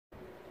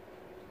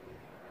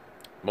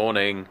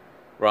Morning.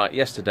 Right,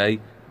 yesterday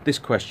this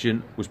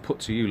question was put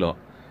to you lot.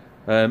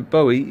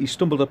 Bowie, he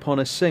stumbled upon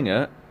a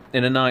singer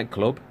in a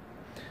nightclub.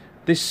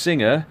 This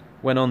singer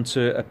went on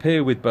to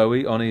appear with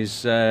Bowie on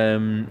his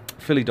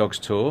Philly Dogs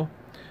tour,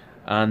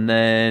 and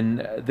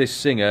then this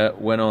singer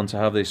went on to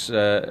have this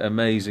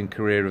amazing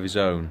career of his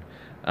own.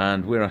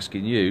 And we're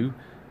asking you,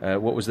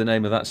 what was the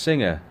name of that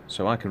singer?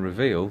 So I can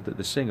reveal that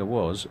the singer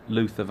was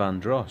Luther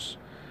Vandross.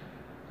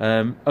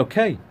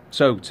 Okay,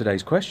 so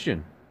today's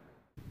question.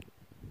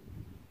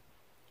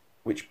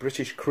 Which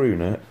British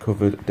crooner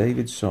covered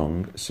David's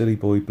song Silly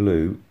Boy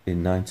Blue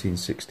in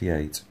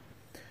 1968?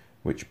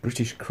 Which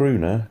British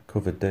crooner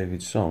covered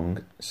David's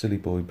song Silly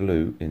Boy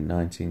Blue in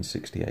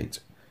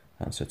 1968?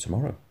 Answer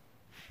tomorrow.